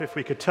If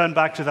we could turn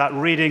back to that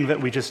reading that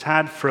we just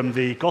had from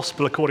the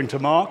Gospel according to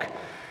Mark,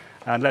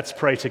 and let's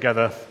pray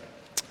together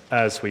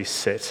as we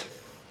sit.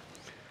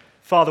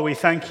 Father, we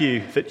thank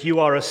you that you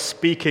are a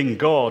speaking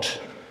God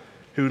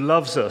who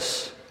loves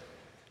us.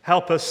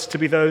 Help us to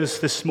be those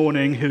this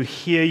morning who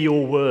hear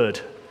your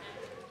word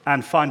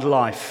and find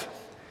life,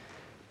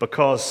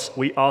 because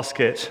we ask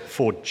it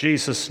for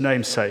Jesus'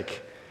 name's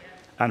sake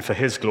and for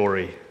his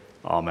glory.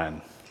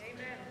 Amen.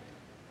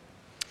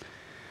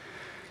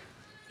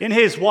 In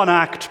his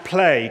one-act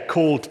play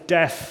called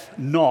Death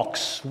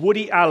Knocks,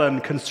 Woody Allen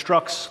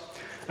constructs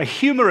a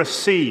humorous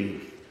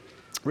scene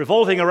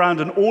revolving around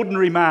an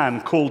ordinary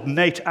man called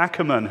Nate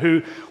Ackerman,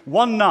 who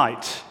one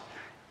night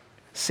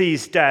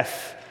sees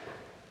death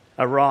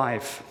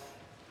arrive.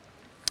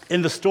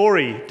 In the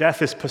story,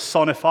 death is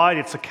personified.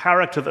 It's a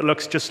character that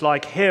looks just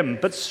like him.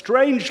 But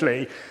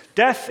strangely,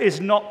 death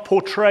is not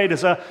portrayed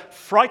as a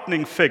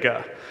frightening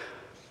figure,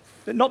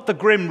 not the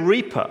Grim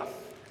Reaper,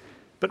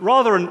 but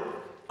rather an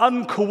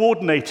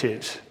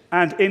uncoordinated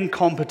and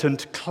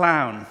incompetent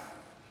clown.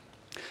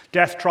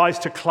 Death tries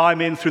to climb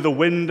in through the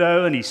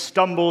window, and he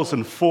stumbles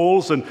and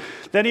falls, and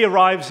then he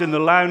arrives in the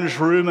lounge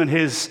room and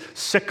his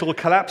sickle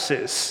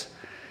collapses.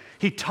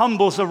 He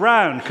tumbles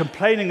around,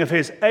 complaining of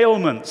his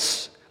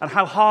ailments and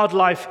how hard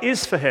life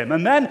is for him,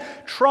 and then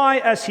try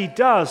as he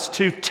does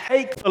to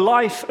take the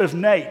life of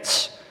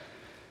Nate.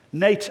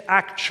 Nate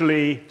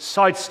actually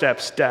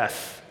sidesteps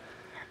death.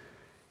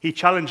 He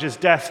challenges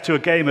death to a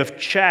game of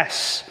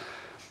chess,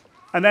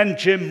 and then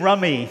Jim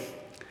Rummy.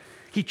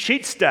 He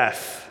cheats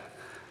death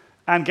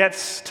and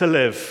gets to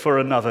live for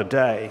another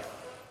day.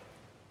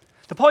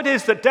 The point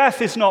is that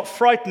death is not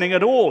frightening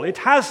at all. It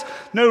has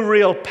no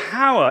real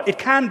power. It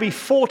can be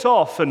fought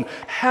off and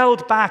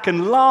held back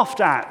and laughed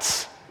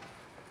at.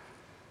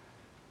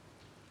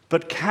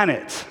 But can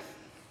it?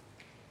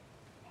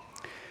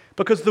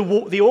 Because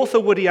the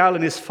author Woody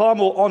Allen is far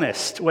more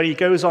honest when he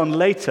goes on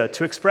later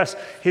to express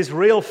his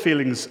real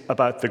feelings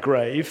about the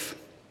grave.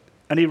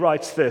 And he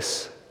writes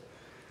this: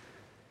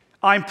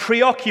 I'm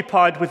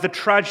preoccupied with the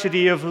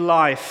tragedy of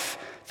life,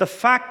 the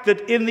fact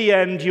that in the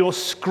end you're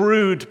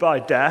screwed by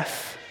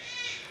death.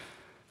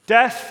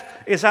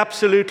 Death is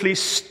absolutely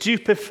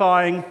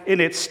stupefying in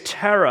its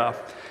terror,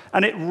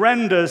 and it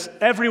renders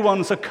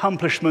everyone's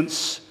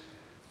accomplishments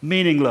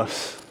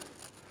meaningless.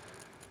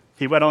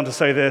 He went on to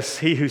say this: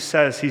 he who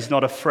says he's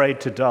not afraid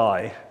to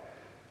die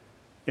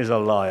is a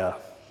liar.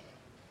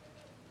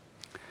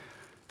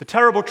 The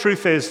terrible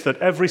truth is that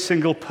every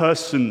single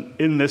person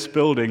in this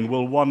building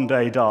will one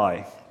day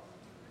die.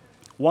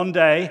 One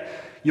day,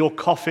 your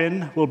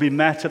coffin will be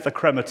met at the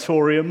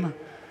crematorium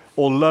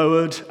or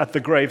lowered at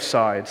the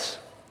gravesides.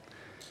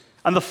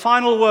 And the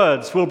final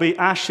words will be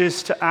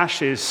ashes to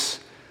ashes,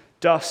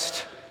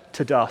 dust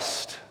to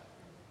dust.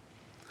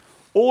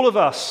 All of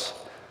us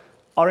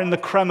are in the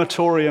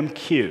crematorium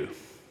queue.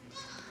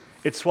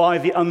 It's why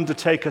the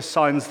undertaker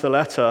signs the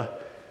letter,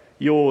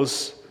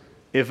 yours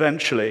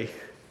eventually.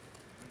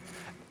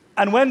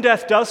 And when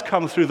death does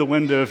come through the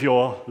window of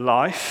your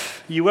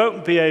life, you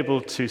won't be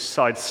able to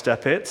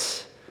sidestep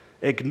it,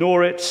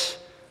 ignore it,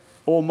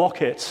 or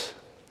mock it.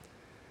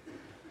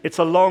 It's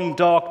a long,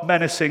 dark,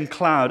 menacing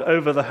cloud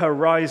over the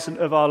horizon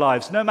of our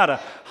lives. No matter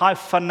how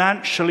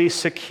financially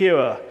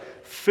secure,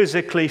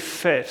 physically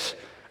fit,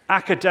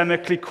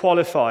 academically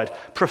qualified,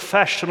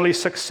 professionally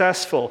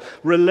successful,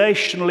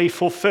 relationally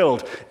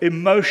fulfilled,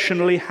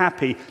 emotionally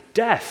happy,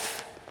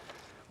 death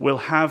will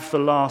have the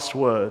last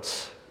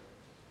words.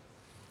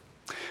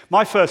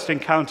 My first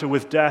encounter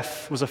with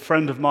death was a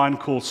friend of mine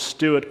called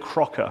Stuart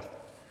Crocker.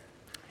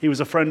 He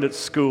was a friend at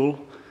school,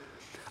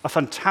 a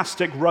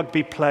fantastic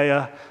rugby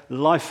player,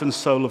 life and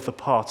soul of the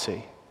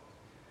party.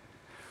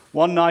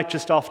 One night,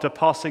 just after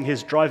passing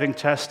his driving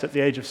test at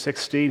the age of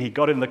 16, he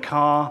got in the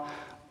car,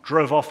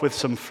 drove off with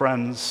some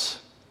friends,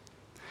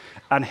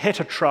 and hit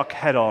a truck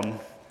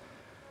head-on,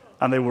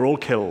 and they were all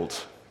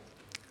killed.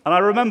 And I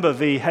remember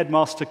the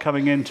headmaster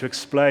coming in to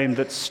explain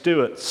that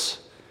Stuart's,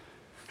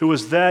 who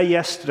was there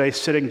yesterday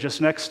sitting just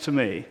next to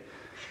me,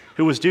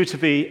 who was due to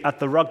be at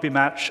the rugby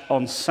match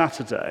on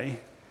Saturday,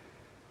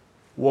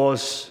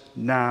 was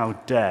now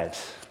dead.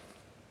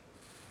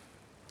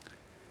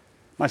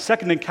 My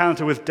second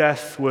encounter with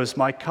death was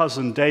my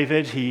cousin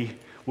David. He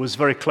was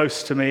very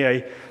close to me,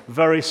 a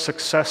very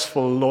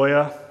successful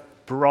lawyer,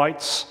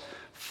 bright,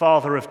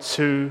 father of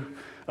two,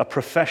 a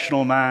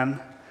professional man,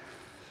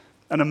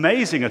 an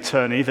amazing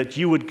attorney that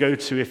you would go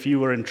to if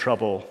you were in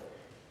trouble.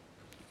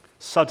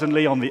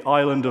 Suddenly, on the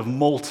island of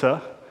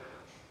Malta,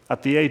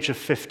 at the age of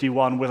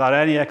 51, without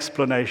any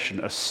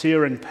explanation, a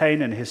searing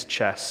pain in his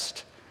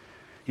chest,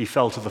 he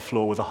fell to the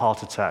floor with a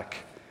heart attack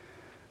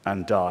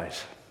and died.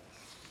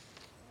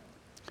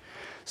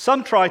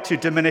 Some try to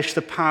diminish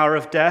the power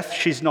of death.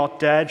 She's not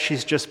dead,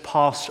 she's just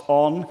passed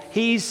on.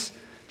 He's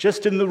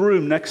just in the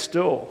room next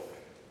door.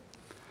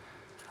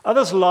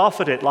 Others laugh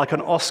at it, like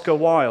an Oscar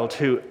Wilde,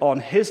 who on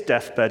his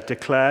deathbed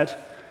declared,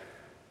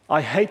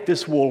 I hate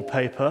this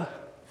wallpaper.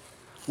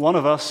 One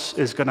of us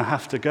is going to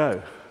have to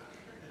go.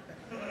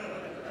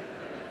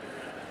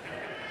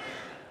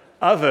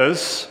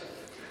 Others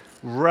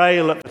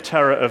rail at the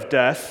terror of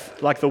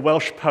death, like the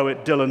Welsh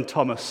poet Dylan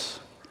Thomas,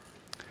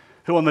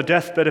 who on the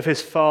deathbed of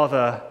his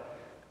father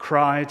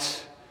cried,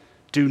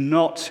 "Do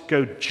not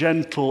go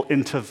gentle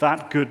into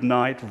that good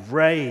night.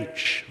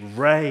 Rage,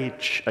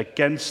 rage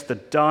against the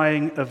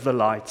dying of the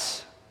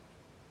lights."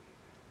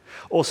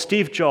 Or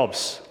Steve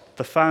Jobs,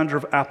 the founder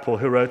of Apple,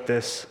 who wrote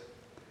this,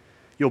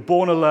 "You're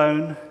born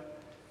alone,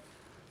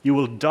 you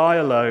will die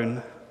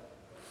alone.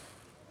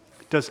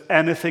 Does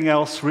anything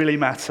else really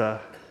matter?"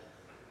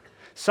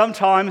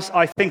 Sometimes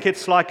I think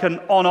it's like an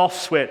on-off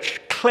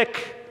switch.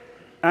 Click,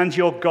 and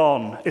you're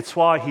gone. It's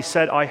why he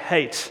said, "I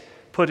hate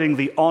putting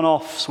the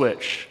on-off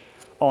switch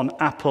on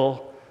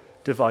Apple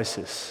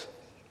devices."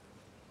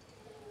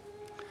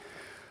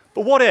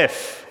 But what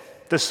if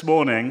this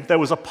morning there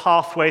was a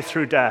pathway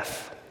through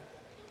death?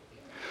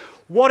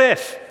 What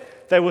if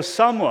there was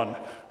someone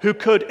who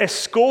could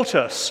escort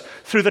us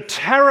through the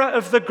terror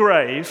of the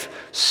grave,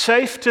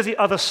 safe to the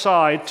other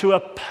side, to a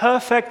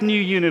perfect new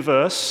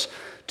universe,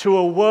 to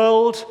a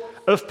world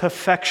of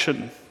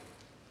perfection?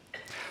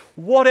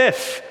 What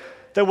if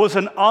there was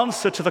an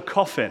answer to the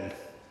coffin?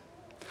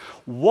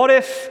 What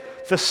if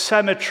the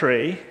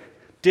cemetery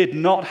did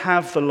not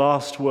have the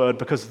last word?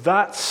 Because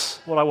that's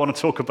what I want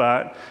to talk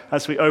about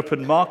as we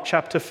open Mark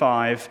chapter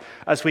 5,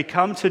 as we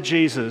come to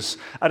Jesus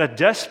at a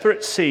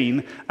desperate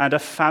scene and a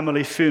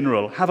family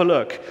funeral. Have a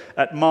look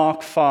at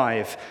Mark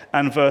 5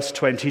 and verse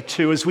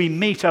 22 as we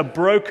meet a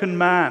broken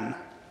man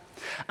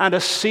and a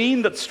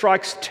scene that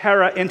strikes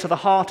terror into the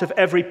heart of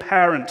every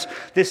parent.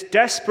 This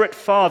desperate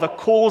father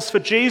calls for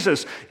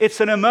Jesus. It's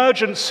an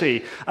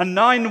emergency, a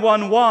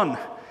 911.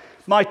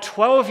 "My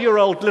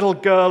 12-year-old little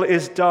girl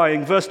is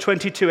dying." Verse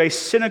 22, a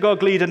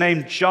synagogue leader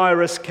named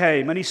Jairus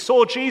came, and he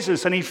saw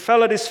Jesus, and he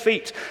fell at his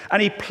feet,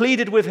 and he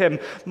pleaded with him,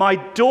 "My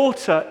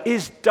daughter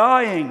is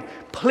dying.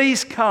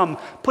 Please come,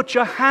 put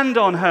your hand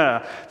on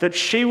her, that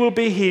she will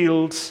be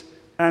healed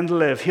and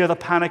live." Hear the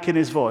panic in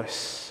his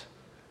voice.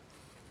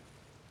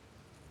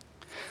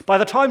 By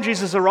the time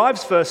Jesus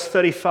arrives, verse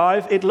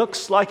 35, it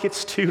looks like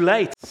it's too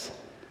late.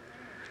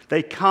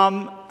 They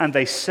come and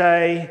they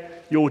say,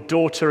 "Your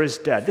daughter is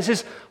dead." This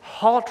is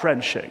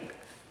heart-wrenching.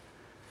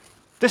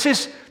 This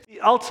is the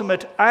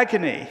ultimate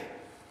agony.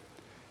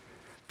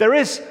 There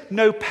is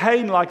no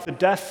pain like the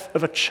death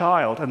of a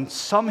child, and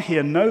some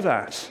here know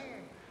that.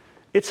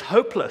 It's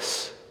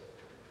hopeless.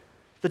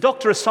 The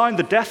doctor assigned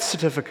the death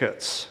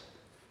certificates.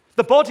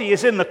 The body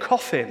is in the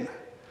coffin.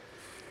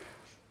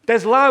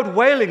 There's loud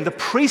wailing. The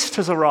priest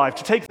has arrived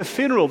to take the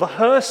funeral. The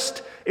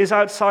hearse is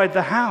outside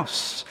the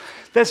house.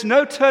 There's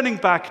no turning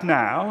back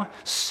now.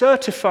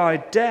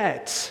 Certified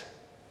dead.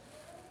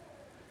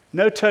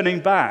 No turning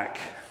back,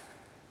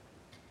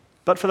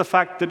 but for the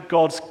fact that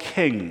God's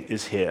King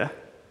is here,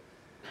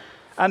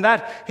 and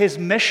that his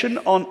mission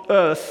on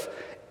earth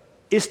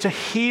is to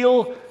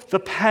heal the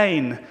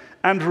pain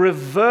and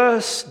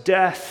reverse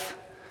death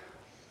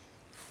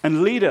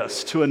and lead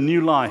us to a new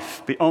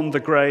life beyond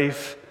the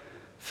grave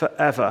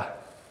forever.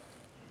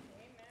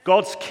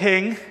 God's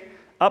King,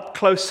 up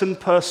close and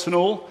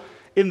personal,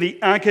 in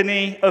the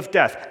agony of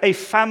death, a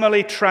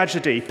family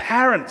tragedy,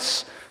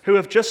 parents who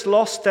have just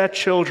lost their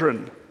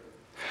children.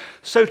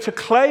 So to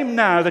claim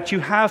now that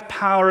you have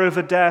power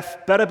over death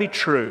better be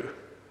true.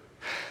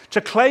 To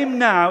claim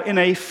now in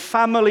a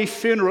family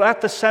funeral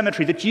at the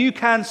cemetery that you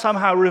can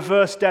somehow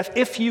reverse death,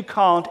 if you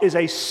can't, is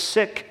a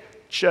sick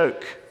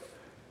joke.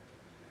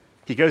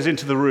 He goes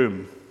into the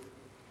room.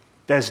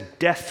 There's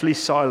deathly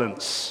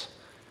silence.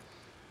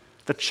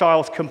 The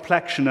child's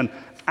complexion, an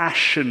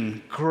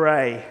ashen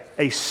gray,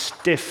 a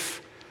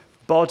stiff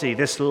body,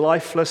 this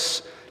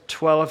lifeless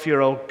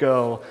 12-year-old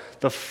girl,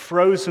 the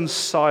frozen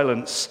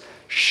silence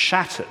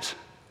shattered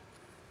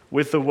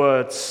with the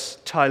words,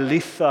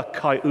 "Talitha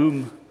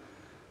Kaium,"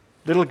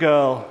 little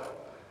girl,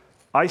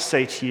 I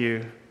say to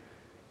you,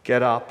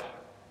 get up.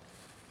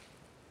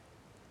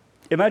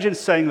 Imagine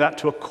saying that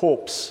to a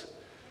corpse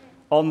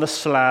on the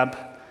slab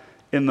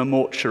in the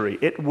mortuary.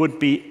 It would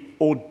be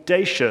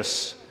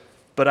audacious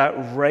but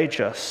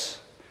outrageous,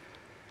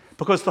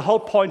 because the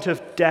whole point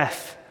of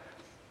death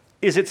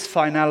is its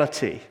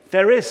finality.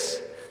 There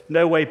is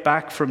no way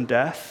back from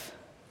death.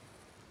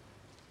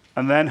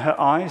 And then her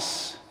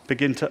eyes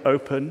begin to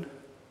open.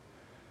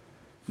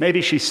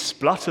 Maybe she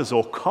splutters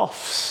or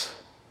coughs.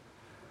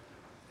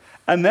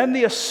 And then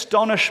the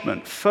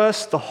astonishment,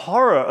 first the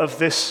horror of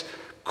this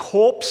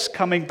corpse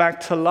coming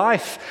back to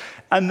life,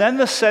 and then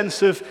the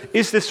sense of,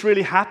 is this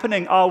really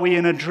happening? Are we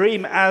in a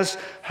dream? As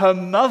her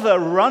mother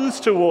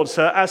runs towards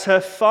her, as her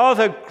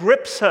father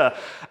grips her,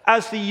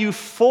 as the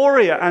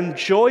euphoria and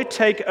joy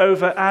take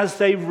over, as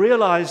they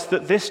realize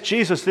that this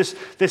Jesus,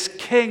 this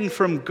King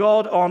from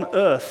God on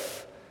earth,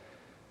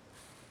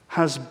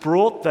 has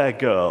brought their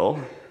girl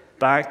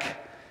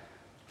back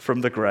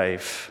from the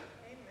grave.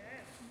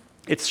 Amen.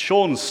 It's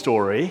Sean's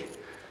story,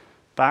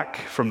 back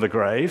from the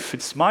grave.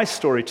 It's my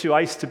story too.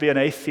 I used to be an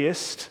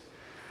atheist,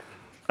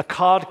 a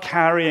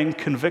card-carrying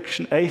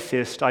conviction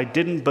atheist. I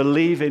didn't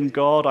believe in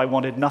God. I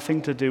wanted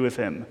nothing to do with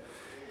him.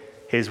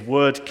 His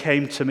word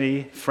came to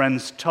me.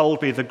 Friends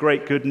told me the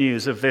great good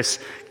news of this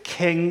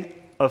King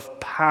of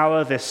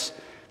power, this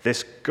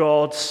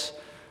God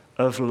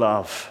of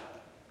love.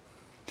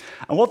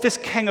 And what this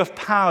King of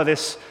power,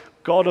 this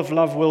God of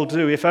love will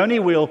do, if only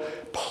we'll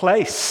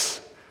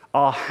place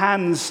our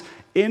hands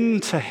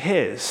into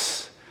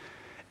his,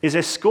 is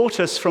escort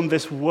us from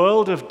this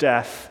world of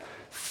death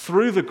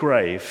through the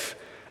grave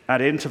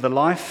and into the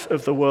life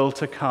of the world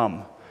to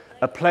come,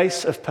 a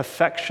place of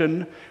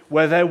perfection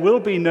where there will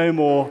be no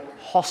more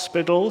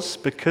hospitals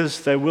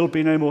because there will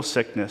be no more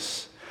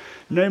sickness,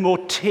 no more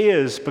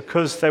tears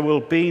because there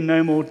will be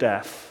no more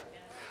death,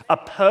 a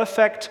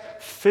perfect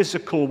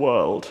physical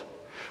world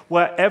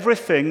where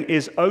everything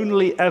is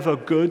only ever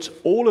good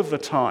all of the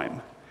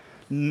time,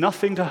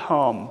 nothing to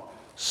harm,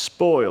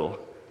 spoil,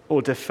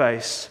 or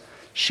deface.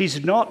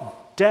 She's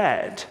not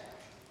dead,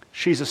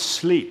 she's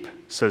asleep,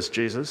 says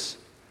Jesus.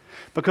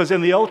 Because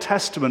in the Old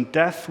Testament,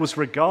 death was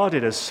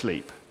regarded as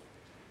sleep.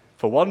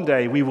 For one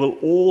day we will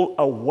all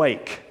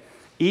awake,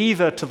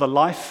 either to the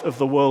life of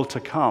the world to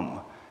come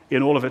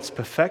in all of its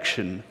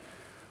perfection,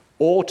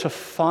 or to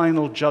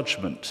final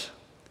judgment,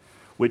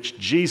 which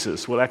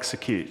Jesus will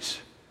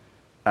execute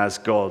as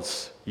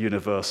God's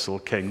universal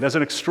king. There's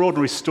an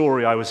extraordinary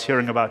story I was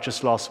hearing about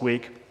just last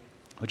week,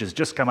 which has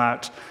just come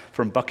out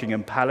from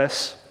Buckingham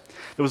Palace.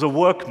 There was a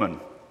workman,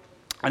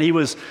 and he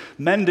was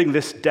mending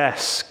this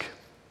desk.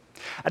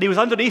 And he was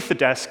underneath the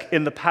desk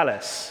in the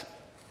palace.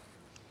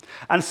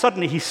 And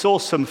suddenly he saw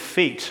some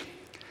feet.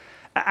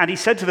 And he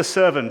said to the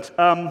servant,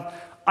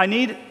 I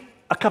need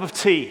a cup of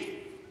tea,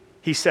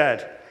 he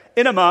said.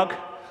 In a mug,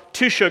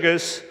 2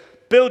 sugars,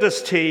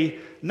 builder's tea,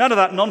 none of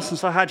that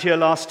nonsense I had here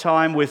last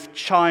time with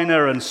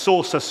china and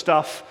saucer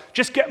stuff.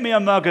 Just get me a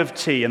mug of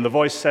tea. And the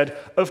voice said,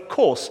 of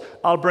course,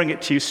 I'll bring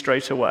it to you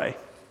straight away.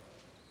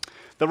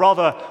 The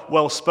rather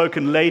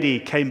well-spoken lady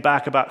came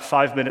back about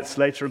 5 minutes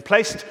later and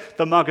placed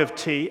the mug of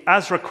tea,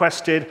 as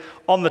requested,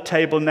 on the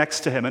table next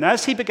to him. And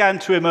as he began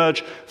to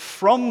emerge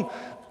from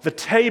the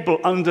table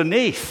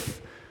underneath,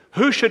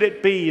 who should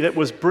it be that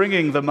was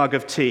bringing the mug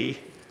of tea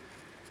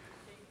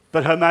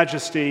but Her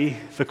Majesty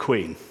the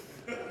Queen?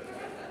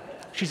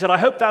 She said, I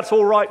hope that's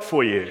all right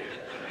for you,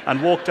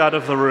 and walked out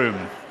of the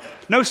room.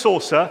 No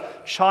saucer,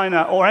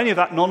 china, or any of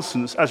that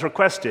nonsense, as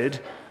requested,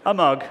 a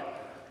mug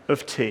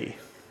of tea.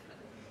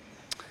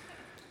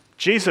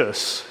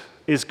 Jesus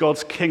is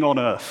God's king on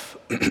earth.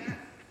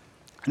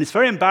 And it's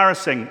very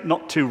embarrassing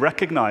not to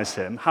recognize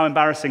him, how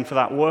embarrassing for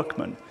that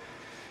workman.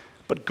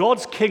 But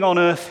God's king on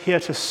earth here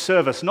to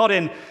serve us, not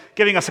in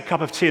giving us a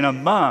cup of tea in a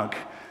mug,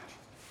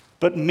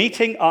 but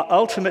meeting our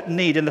ultimate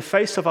need in the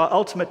face of our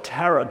ultimate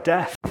terror,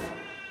 death.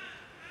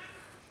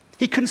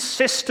 He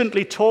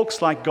consistently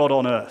talks like God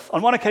on earth.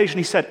 On one occasion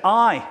he said,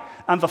 I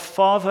and the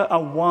Father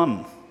are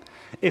one.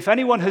 If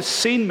anyone has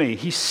seen me,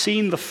 he's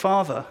seen the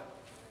Father.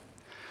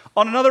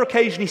 On another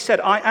occasion, he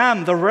said, I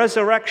am the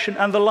resurrection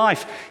and the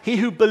life. He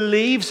who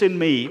believes in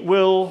me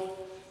will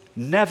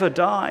never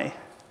die.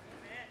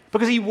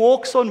 Because he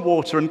walks on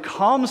water and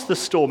calms the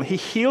storm. He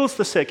heals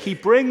the sick. He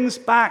brings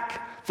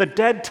back the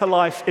dead to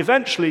life,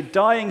 eventually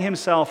dying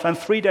himself, and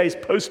 3 days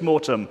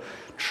post-mortem,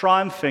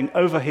 triumphing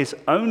over his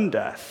own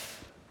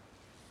death.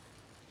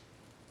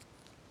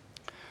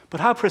 But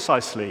how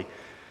precisely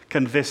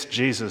can this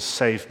Jesus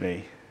save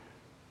me?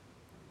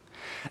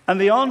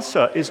 And the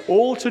answer is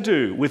all to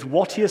do with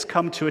what he has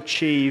come to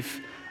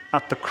achieve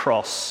at the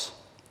cross.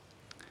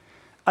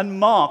 And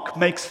Mark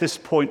makes this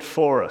point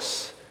for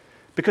us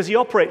because he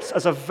operates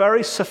as a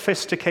very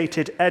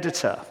sophisticated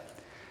editor.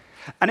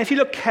 And if you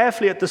look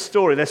carefully at the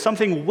story, there's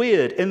something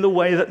weird in the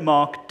way that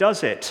Mark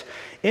does it.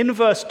 In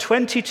verse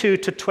 22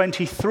 to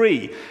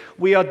 23,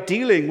 we are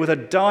dealing with a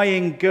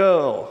dying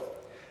girl,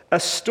 a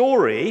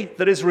story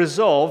that is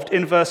resolved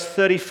in verse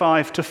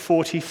 35 to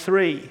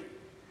 43.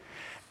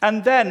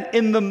 And then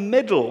in the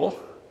middle,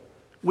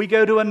 we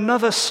go to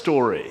another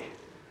story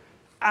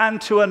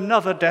and to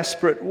another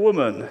desperate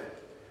woman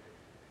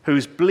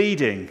who's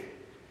bleeding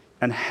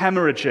and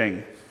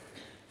hemorrhaging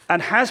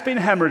and has been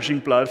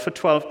hemorrhaging blood for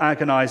 12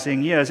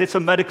 agonizing years. It's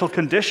a medical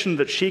condition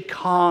that she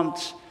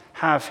can't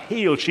have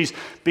healed. She's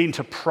been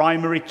to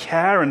primary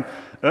care and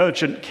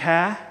urgent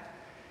care.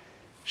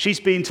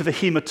 She's been to the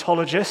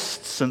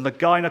hematologists and the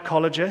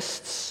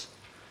gynecologists.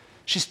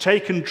 She's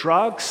taken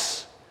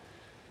drugs.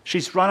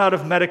 She's run out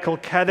of medical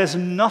care. There's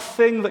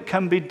nothing that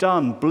can be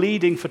done,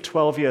 bleeding for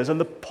 12 years. And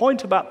the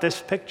point about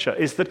this picture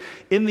is that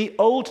in the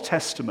Old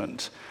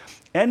Testament,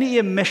 any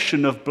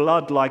emission of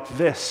blood like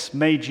this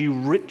made you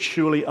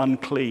ritually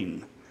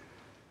unclean,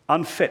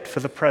 unfit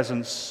for the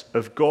presence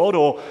of God,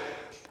 or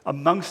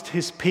amongst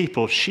his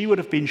people. She would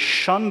have been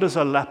shunned as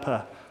a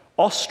leper,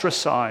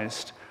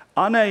 ostracized,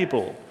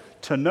 unable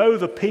to know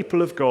the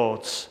people of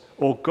God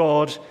or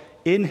God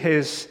in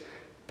his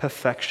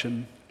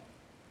perfection.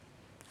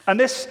 And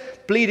this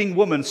bleeding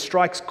woman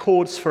strikes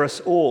chords for us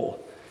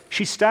all.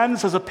 She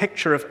stands as a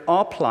picture of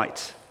our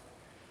plight,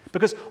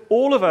 because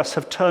all of us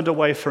have turned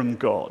away from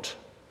God.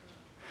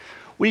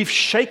 We've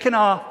shaken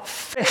our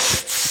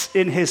fists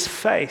in his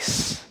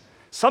face,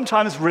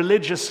 sometimes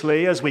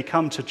religiously as we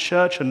come to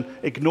church and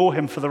ignore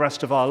him for the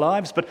rest of our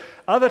lives, but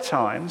other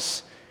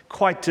times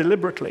quite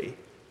deliberately.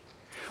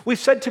 We've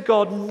said to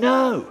God,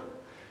 no,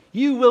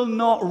 you will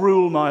not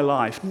rule my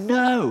life.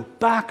 No,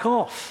 back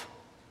off.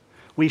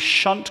 We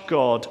shunt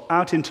God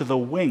out into the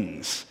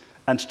wings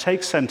and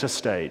take center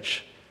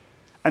stage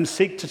and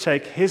seek to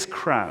take his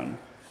crown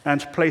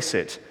and place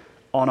it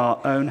on our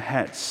own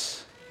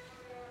heads.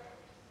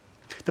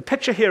 The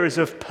picture here is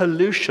of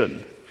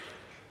pollution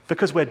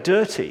because we're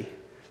dirty,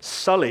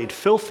 sullied,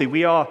 filthy.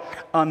 We are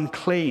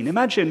unclean.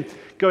 Imagine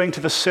going to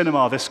the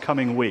cinema this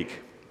coming week.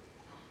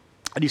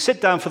 And you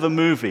sit down for the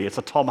movie, it's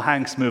a Tom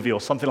Hanks movie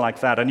or something like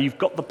that, and you've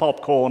got the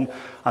popcorn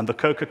and the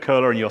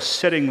Coca-Cola, and you're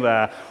sitting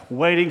there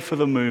waiting for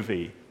the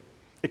movie.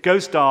 It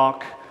goes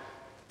dark,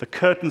 the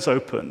curtains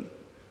open,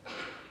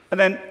 and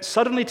then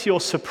suddenly, to your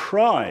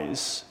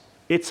surprise,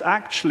 it's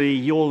actually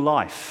your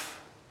life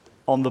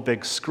on the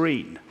big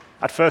screen.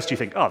 At first you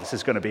think, oh, this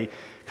is going to be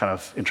kind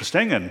of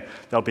interesting, and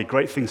there'll be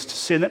great things to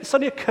see. And then it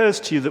suddenly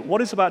occurs to you that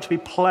what is about to be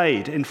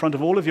played in front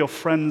of all of your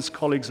friends,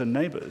 colleagues, and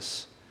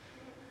neighbors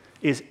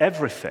is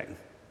everything.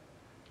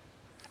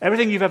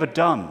 Everything you've ever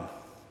done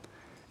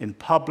in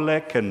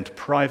public and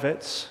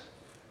private.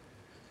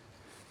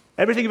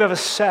 Everything you've ever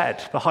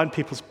said behind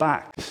people's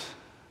backs.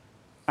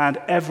 And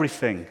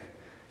everything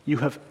you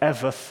have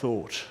ever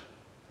thought.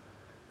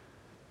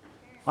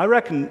 I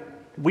reckon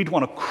we'd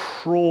want to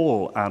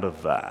crawl out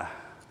of there.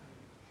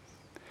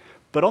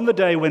 But on the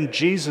day when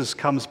Jesus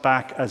comes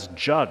back as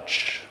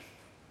judge,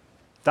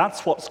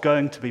 that's what's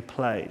going to be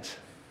played.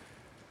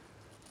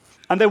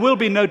 And there will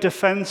be no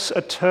defense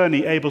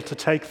attorney able to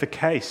take the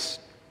case.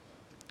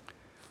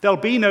 There'll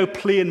be no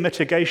plea in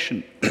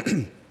mitigation.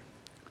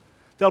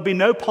 There'll be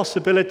no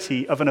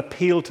possibility of an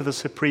appeal to the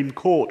Supreme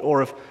Court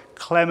or of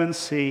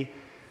clemency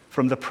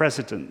from the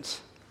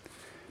president.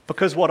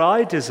 Because what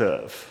I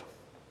deserve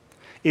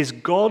is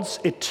God's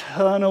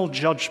eternal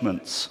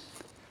judgments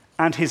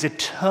and his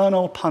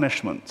eternal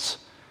punishments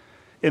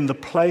in the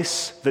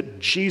place that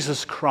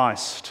Jesus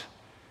Christ,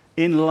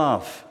 in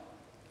love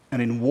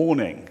and in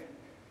warning,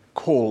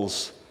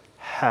 calls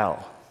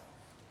hell.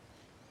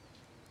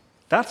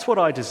 That's what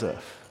I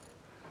deserve.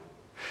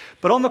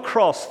 But on the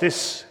cross,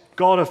 this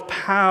God of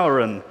power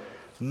and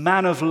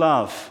man of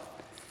love,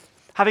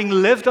 having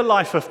lived a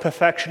life of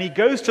perfection, he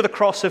goes to the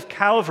cross of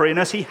Calvary, and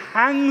as he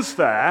hangs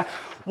there,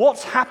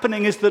 what's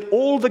happening is that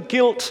all the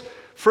guilt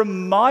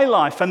from my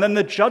life and then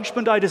the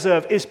judgment I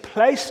deserve is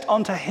placed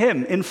onto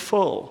him in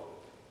full.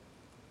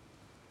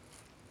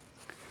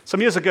 Some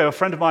years ago, a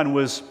friend of mine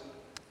was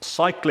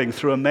cycling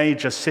through a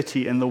major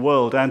city in the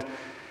world, and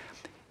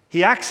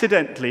he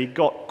accidentally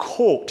got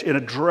caught in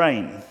a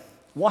drain.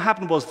 What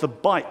happened was the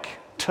bike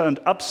turned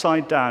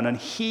upside down, and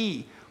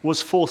he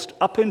was forced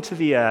up into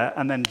the air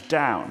and then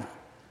down.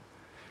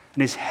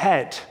 And his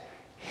head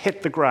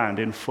hit the ground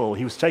in full.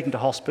 He was taken to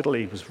hospital.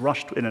 He was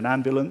rushed in an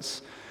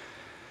ambulance.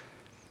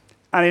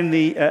 And in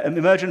the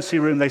emergency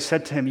room, they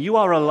said to him, "You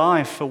are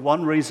alive for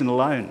one reason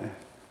alone.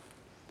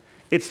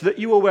 It's that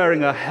you were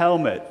wearing a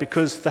helmet,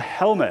 because the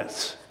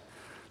helmet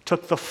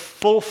took the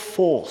full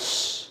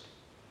force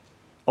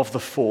of the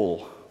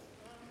fall."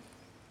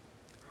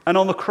 And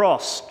on the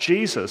cross,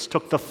 Jesus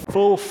took the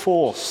full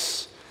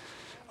force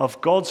of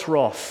God's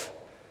wrath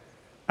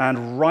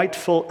and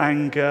rightful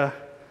anger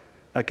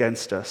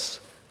against us.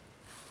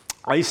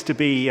 I used to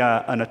be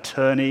an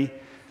attorney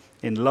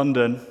in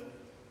London,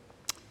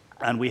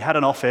 and we had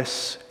an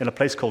office in a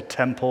place called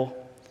Temple,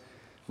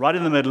 right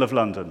in the middle of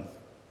London.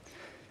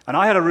 And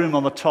I had a room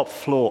on the top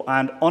floor,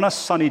 and on a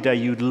sunny day,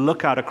 you'd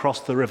look out across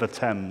the River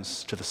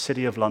Thames to the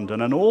City of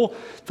London, and all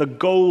the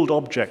gold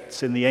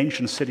objects in the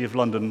ancient City of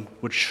London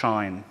would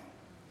shine.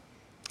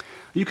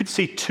 You could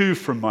see two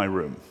from my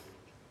room.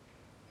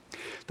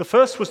 The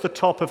first was the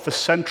top of the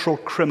Central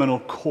Criminal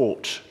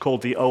Court,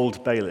 called the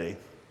Old Bailey.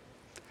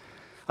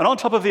 And on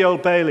top of the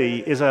Old Bailey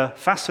is a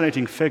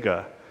fascinating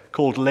figure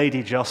called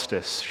Lady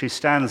Justice. She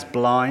stands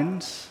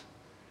blind.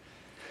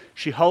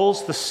 She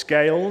holds the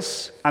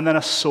scales and then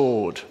a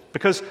sword.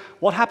 Because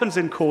what happens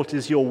in court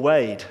is you're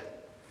weighed.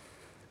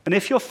 And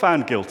if you're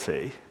found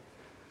guilty,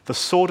 the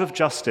sword of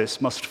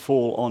justice must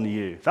fall on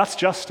you. That's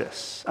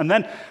justice. And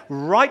then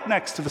right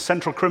next to the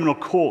Central Criminal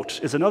Court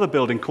is another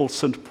building called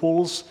St.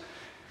 Paul's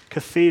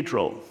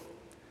Cathedral.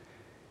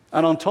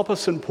 And on top of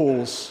St.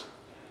 Paul's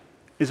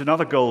is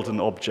another golden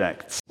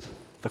object,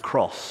 the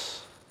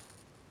cross.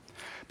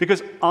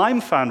 Because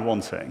I'm found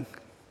wanting,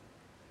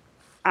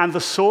 and the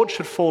sword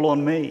should fall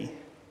on me.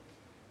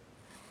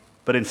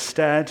 But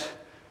instead,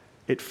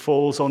 it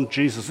falls on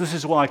Jesus. This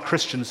is why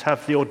Christians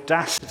have the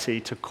audacity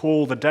to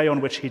call the day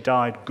on which he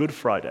died Good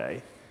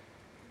Friday,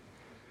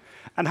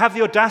 and have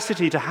the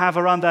audacity to have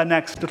around their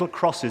necks little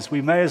crosses.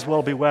 We may as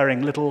well be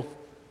wearing little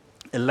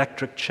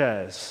electric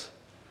chairs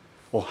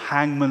or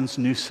hangman's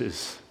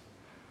nooses.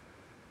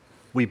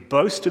 We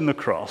boast in the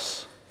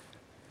cross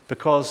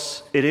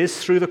because it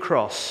is through the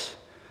cross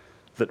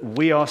that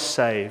we are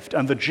saved.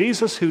 And the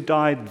Jesus who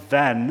died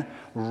then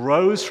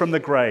rose from the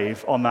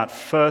grave on that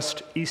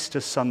first Easter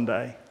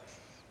Sunday.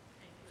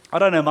 I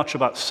don't know much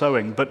about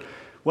sewing, but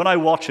when I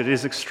watch it, it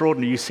is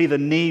extraordinary. You see the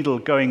needle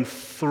going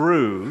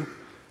through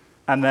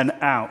and then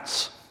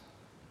out.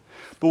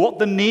 But what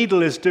the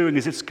needle is doing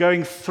is it's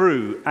going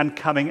through and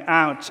coming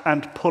out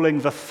and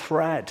pulling the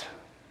thread.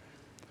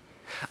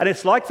 And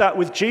it's like that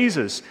with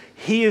Jesus.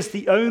 He is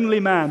the only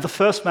man, the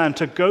first man,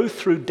 to go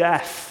through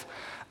death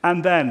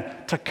and then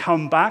to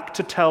come back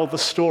to tell the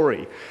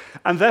story.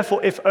 And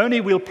therefore, if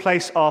only we'll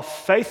place our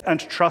faith and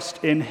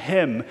trust in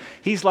him,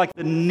 he's like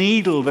the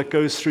needle that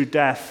goes through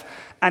death,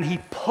 and he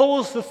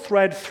pulls the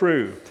thread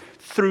through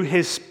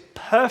his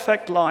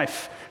perfect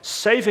life,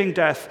 saving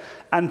death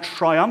and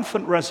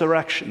triumphant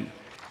resurrection.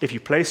 If you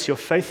place your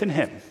faith in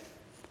him,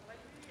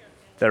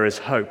 there is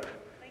hope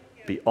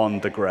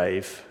beyond the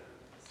grave.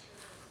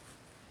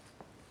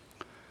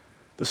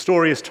 The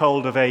story is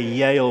told of a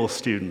Yale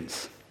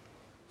student,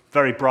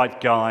 very bright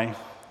guy,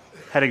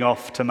 heading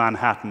off to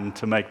Manhattan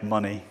to make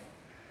money.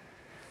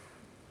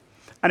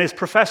 And his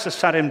professor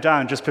sat him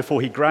down just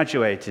before he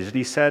graduated, and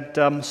he said,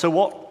 so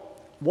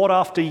what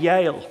after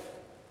Yale?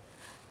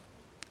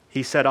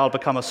 He said, I'll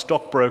become a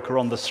stockbroker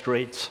on the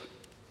street.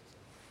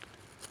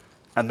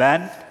 And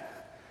then?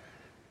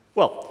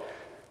 Well,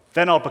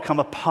 then I'll become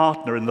a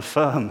partner in the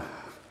firm.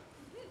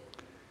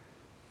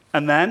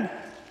 And then?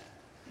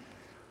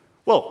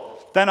 Well,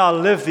 then I'll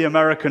live the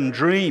American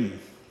dream.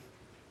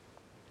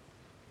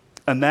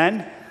 And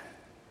then?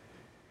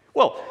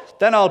 Well,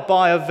 then I'll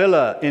buy a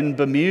villa in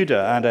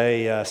Bermuda and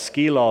a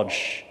ski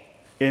lodge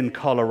in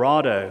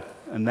Colorado.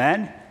 And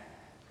then?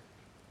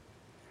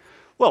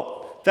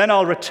 Well, then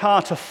I'll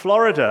retire to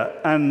Florida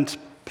and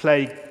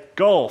play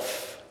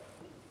golf.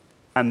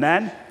 And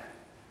then?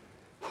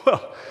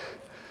 Well,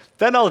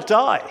 then I'll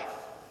die.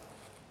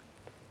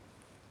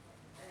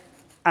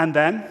 And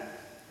then?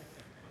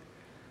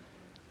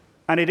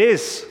 And it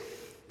is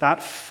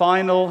that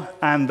final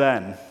and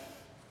then,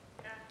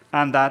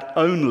 and that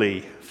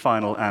only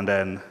final and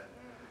then,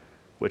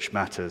 which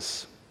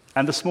matters.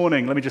 And this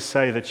morning, let me just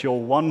say that you're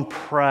one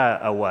prayer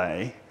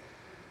away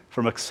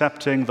from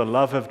accepting the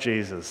love of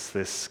Jesus,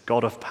 this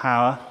God of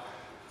power,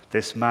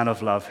 this man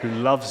of love who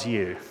loves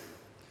you,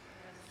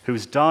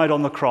 who's died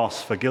on the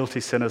cross for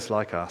guilty sinners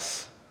like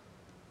us.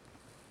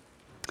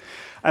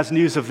 As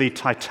news of the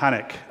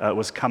Titanic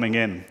was coming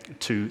in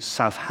to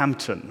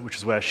Southampton, which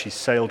is where she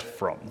sailed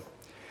from,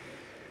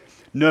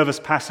 nervous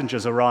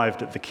passengers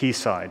arrived at the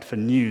quayside for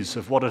news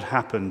of what had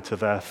happened to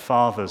their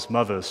fathers,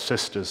 mothers,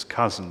 sisters,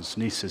 cousins,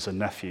 nieces, and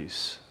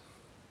nephews.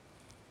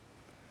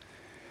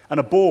 And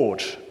a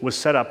board was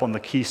set up on the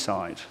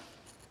quayside,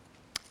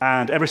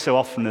 and every so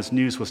often as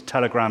news was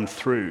telegrammed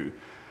through,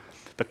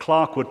 the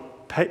clerk would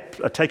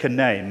take a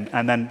name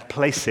and then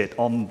place it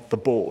on the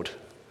board.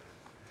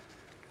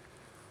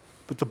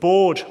 But the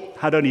board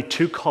had only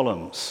 2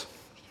 columns.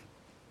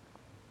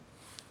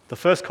 The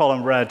first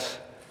column read,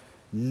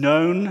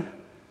 known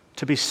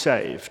to be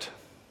saved.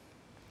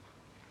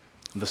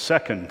 And the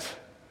second,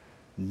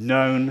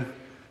 known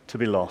to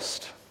be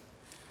lost.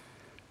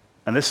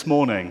 And this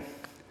morning,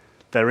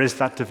 there is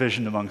that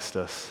division amongst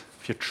us.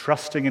 If you're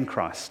trusting in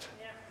Christ,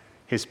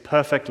 his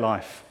perfect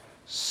life,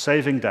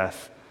 saving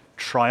death,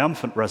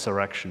 triumphant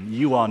resurrection,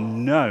 you are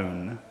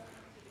known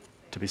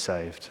to be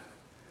saved.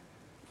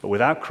 But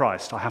without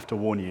Christ, I have to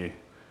warn you,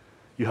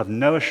 you have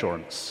no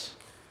assurance.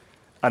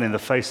 And in the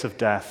face of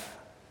death,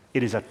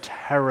 it is a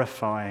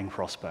terrifying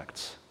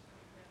prospect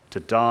to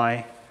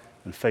die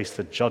and face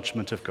the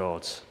judgment of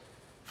God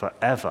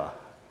forever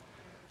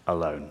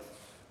alone.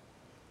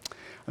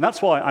 And that's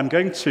why I'm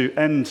going to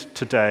end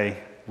today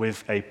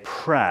with a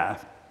prayer.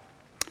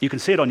 You can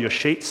see it on your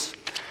sheets,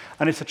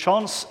 and it's a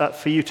chance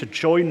for you to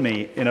join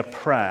me in a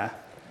prayer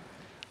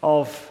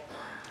of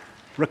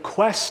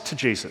request to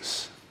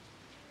Jesus,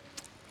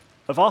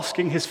 of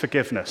asking his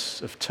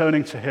forgiveness, of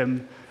turning to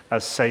him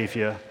as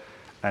Savior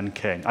and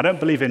King. I don't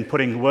believe in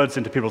putting words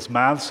into people's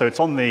mouths, so it's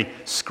on the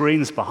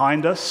screens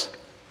behind us.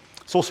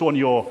 It's also on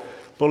your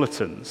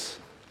bulletins.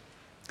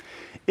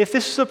 If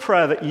this is a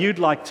prayer that you'd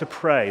like to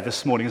pray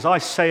this morning, as I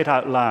say it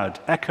out loud,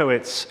 echo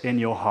it in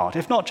your heart.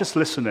 If not, just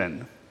listen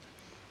in.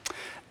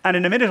 And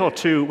in a minute or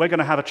two, we're going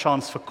to have a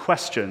chance for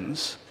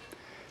questions,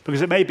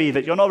 because it may be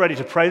that you're not ready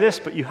to pray this,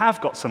 but you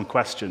have got some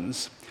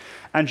questions.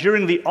 And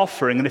during the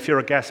offering, and if you're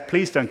a guest,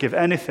 please don't give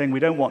anything. We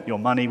don't want your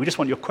money. We just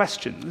want your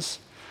questions.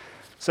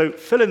 So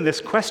fill in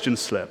this question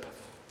slip.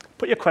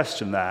 Put your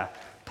question there.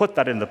 Put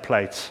that in the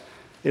plate.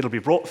 It'll be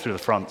brought through the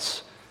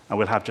fronts, and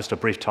we'll have just a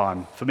brief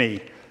time for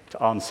me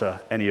to answer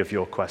any of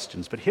your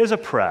questions. But here's a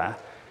prayer,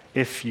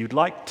 if you'd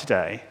like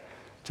today,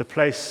 to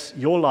place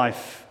your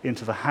life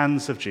into the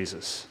hands of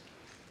Jesus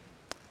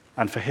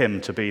and for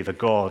him to be the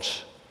God,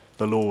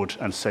 the Lord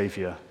and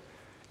Savior,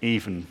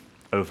 even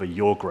over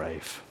your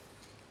grave.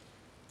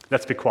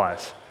 Let's be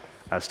quiet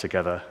as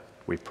together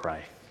we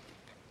pray.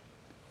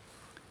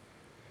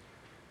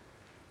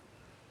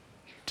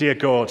 Dear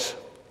God,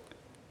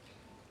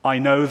 I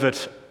know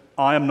that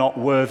I am not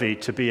worthy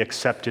to be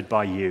accepted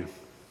by you.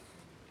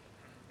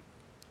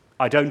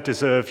 I don't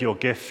deserve your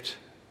gift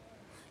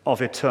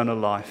of eternal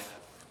life.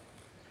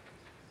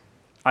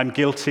 I'm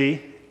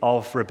guilty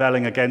of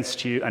rebelling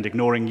against you and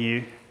ignoring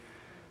you,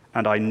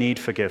 and I need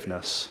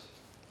forgiveness.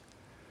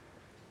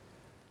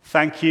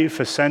 Thank you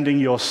for sending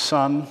your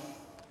Son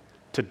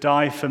to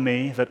die for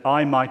me that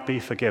I might be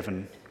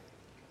forgiven.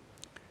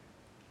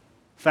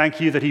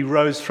 Thank you that he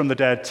rose from the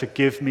dead to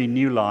give me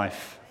new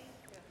life.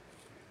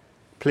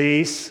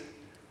 Please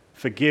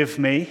forgive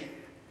me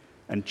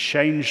and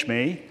change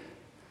me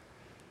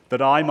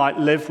that I might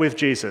live with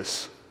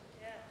Jesus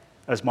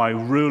as my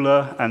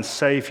ruler and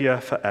Savior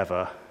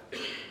forever.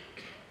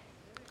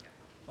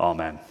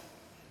 Amen.